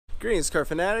Greetings, car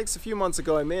fanatics. A few months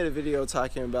ago I made a video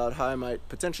talking about how I might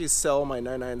potentially sell my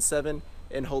 997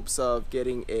 in hopes of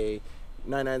getting a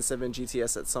 997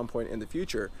 GTS at some point in the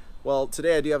future. Well,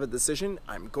 today I do have a decision.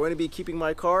 I'm going to be keeping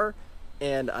my car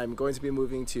and I'm going to be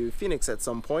moving to Phoenix at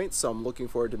some point, so I'm looking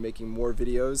forward to making more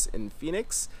videos in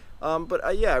Phoenix.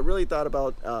 Yeah, I really thought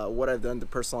about what I've done to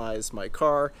personalize my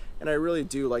car, and I really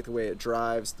do like the way it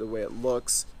drives, the way it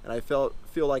looks, and I feel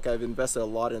like I've invested a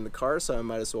lot in the car, so I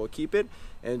might as well keep it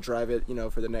and drive it,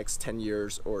 for the next 10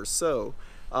 years or so.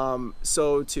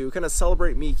 So to kind of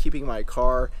celebrate me keeping my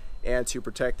car and to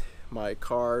protect my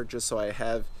car, just so I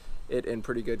have it in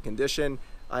pretty good condition,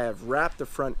 I have wrapped the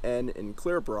front end in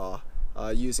clear bra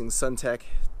using Suntek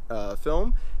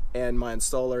film. And my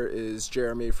installer is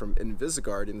Jeremy from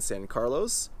Invisigard in San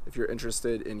Carlos. If you're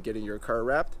interested in getting your car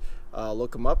wrapped,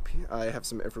 look him up. I have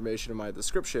some information in my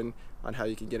description on how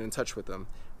you can get in touch with them.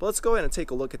 But let's go ahead and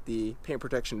take a look at the paint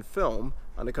protection film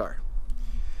on the car.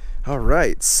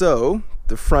 Alright, so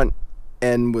the front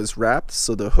end was wrapped,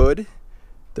 so the hood,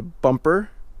 the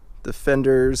bumper, the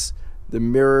fenders, the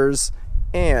mirrors,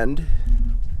 and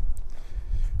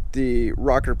the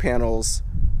rocker panels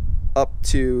up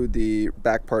to the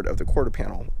back part of the quarter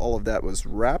panel. All of that was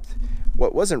wrapped.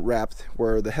 What wasn't wrapped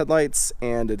were the headlights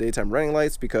and the daytime running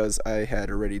lights, because I had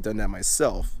already done that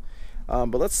myself.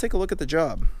 But let's take a look at the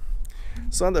job.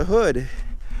 So on the hood,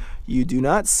 you do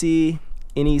not see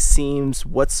any seams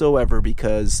whatsoever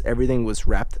because everything was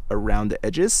wrapped around the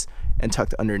edges and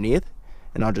tucked underneath.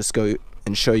 And I'll just go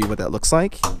and show you what that looks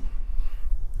like.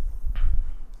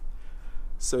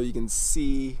 So you can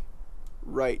see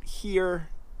right here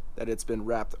that it's been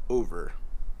wrapped over.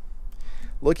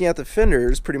 Looking at the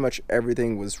fenders, pretty much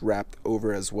everything was wrapped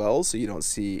over as well, so you don't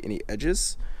see any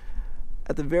edges.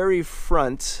 At the very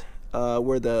front,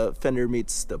 where the fender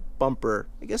meets the bumper,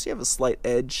 I guess you have a slight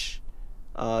edge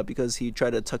because he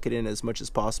tried to tuck it in as much as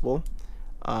possible.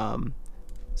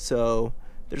 So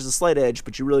there's a slight edge,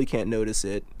 but you really can't notice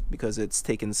it because it's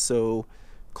taken so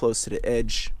close to the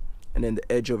edge. And then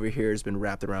the edge over here has been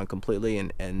wrapped around completely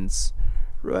and ends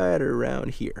right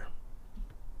around here.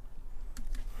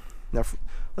 Now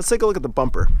let's take a look at the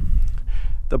bumper.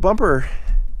 The bumper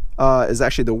is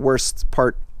actually the worst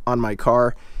part on my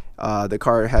car. The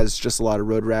car has just a lot of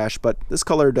road rash, but this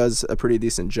color does a pretty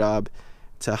decent job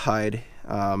to hide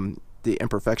the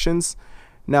imperfections.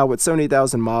 Now with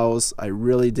 70,000 miles, I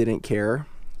really didn't care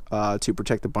to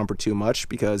protect the bumper too much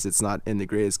because it's not in the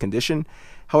greatest condition.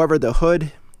 However, the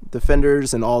hood, the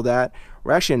fenders, and all that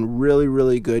were actually in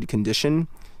really good condition,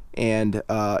 and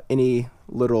any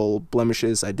little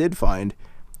blemishes I did find,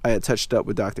 I had touched up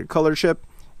with Dr. Color Chip,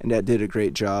 and that did a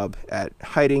great job at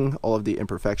hiding all of the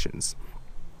imperfections.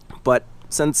 But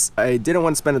since I didn't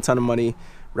want to spend a ton of money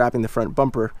wrapping the front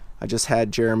bumper, I just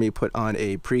had Jeremy put on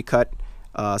a pre-cut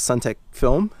Suntek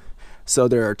film. So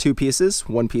there are two pieces.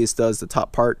 One piece does the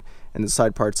top part and the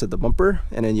side parts of the bumper,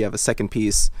 and then you have a second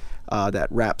piece that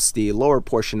wraps the lower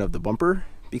portion of the bumper.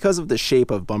 Because of the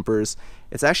shape of bumpers,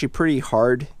 it's actually pretty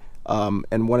hard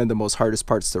and one of the most hardest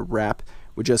parts to wrap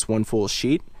with just one full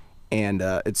sheet, and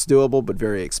it's doable but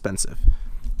very expensive.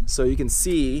 So you can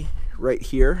see right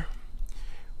here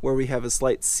where we have a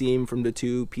slight seam from the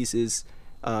two pieces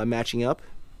matching up.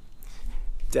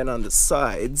 Then on the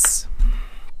sides,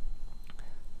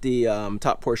 the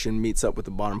top portion meets up with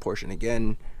the bottom portion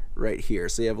again right here,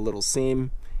 so you have a little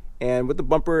seam. And with the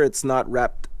bumper, it's not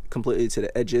wrapped completely to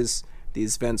the edges.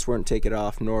 These vents weren't taken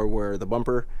off, nor were the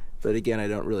bumper. But again, I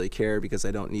don't really care because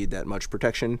I don't need that much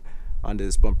protection on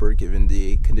this bumper given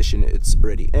the condition it's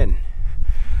already in.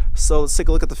 So let's take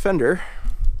a look at the fender.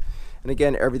 And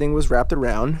again, everything was wrapped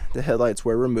around. The headlights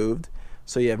were removed,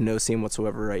 so you have no seam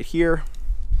whatsoever right here.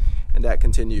 And that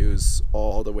continues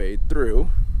all the way through.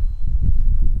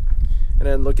 And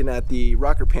then looking at the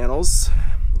rocker panels,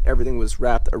 everything was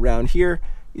wrapped around here.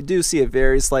 You do see a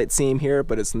very slight seam here,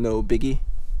 but it's no biggie.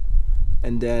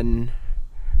 And then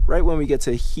right when we get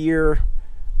to here,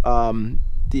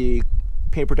 the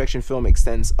paint protection film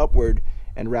extends upward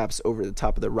and wraps over the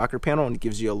top of the rocker panel and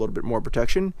gives you a little bit more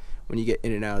protection when you get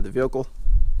in and out of the vehicle.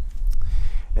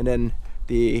 And then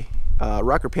the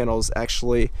rocker panels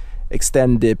actually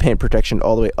extend the paint protection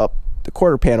all the way up the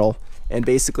quarter panel and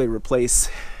basically replace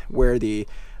where the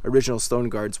original stone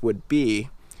guards would be.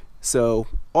 So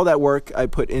all that work I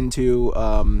put into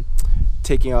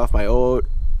taking off my old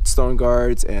stone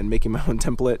guards and making my own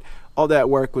template, all that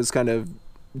work was kind of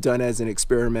done as an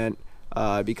experiment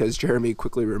because Jeremy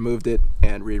quickly removed it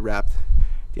and rewrapped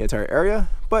the entire area,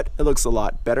 but it looks a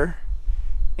lot better.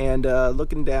 And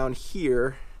looking down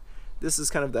here, this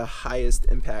is kind of the highest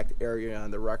impact area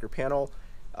on the rocker panel.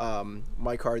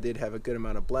 My car did have a good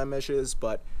amount of blemishes,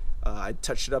 but I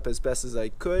touched it up as best as I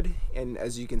could, and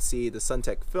as you can see, the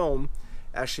Suntek film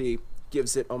actually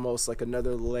gives it almost like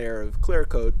another layer of clear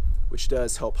coat, which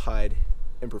does help hide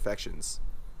imperfections.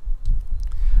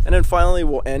 And then finally,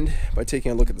 we'll end by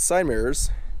taking a look at the side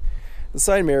mirrors. The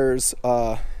side mirrors,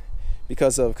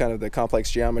 because of kind of the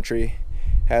complex geometry,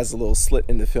 has a little slit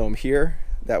in the film here.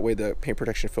 That way the paint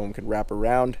protection film can wrap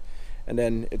around, and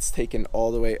then it's taken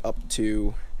all the way up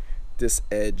to this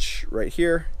edge right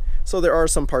here. So there are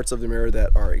some parts of the mirror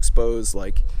that are exposed,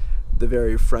 like the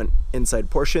very front inside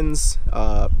portions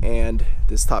and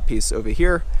this top piece over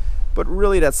here, but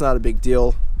really that's not a big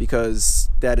deal because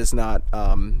that is not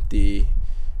the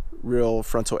real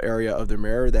frontal area of the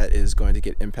mirror that is going to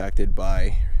get impacted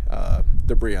by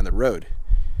debris on the road.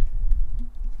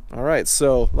 Alright,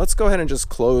 so let's go ahead and just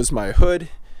close my hood,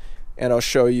 and I'll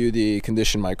show you the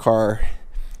condition my car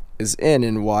is in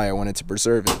and why I wanted to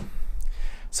preserve it.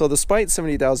 So despite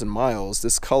 70,000 miles,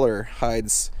 this color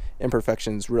hides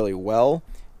imperfections really well,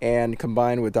 and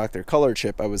combined with Dr. Color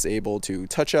Chip, I was able to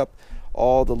touch up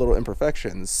all the little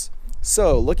imperfections.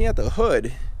 So looking at the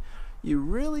hood, you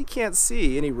really can't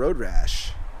see any road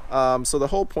rash. So the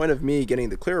whole point of me getting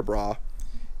the clear bra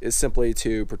is simply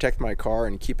to protect my car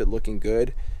and keep it looking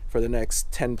good for the next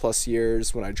 10 plus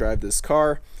years when I drive this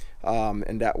car.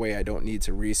 And that way I don't need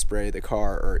to respray the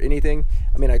car or anything.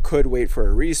 I mean, I could wait for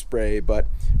a respray, but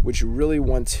would you really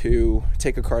want to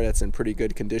take a car that's in pretty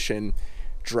good condition,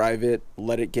 drive it,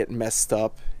 let it get messed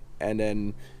up, and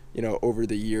then, you know, over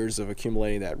the years of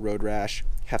accumulating that road rash,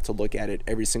 have to look at it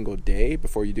every single day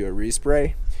before you do a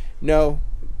respray? No,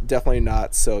 definitely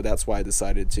not. So that's why I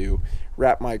decided to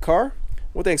wrap my car.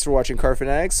 Well, thanks for watching Car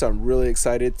Fanatics. So I'm really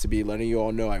excited to be letting you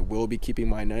all know I will be keeping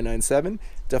my 997.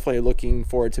 Definitely looking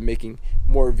forward to making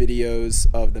more videos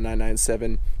of the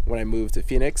 997 when I move to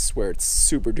Phoenix, where it's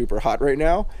super duper hot right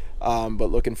now, but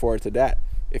looking forward to that.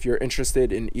 If you're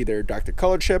interested in either Dr.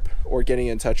 Color Chip or getting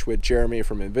in touch with Jeremy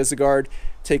from Invisigard,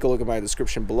 take a look at my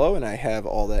description below and I have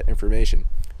all that information.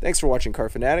 Thanks for watching Car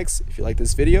Fanatics. If you like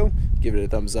this video, give it a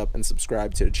thumbs up and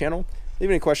subscribe to the channel. Leave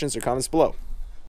any questions or comments below.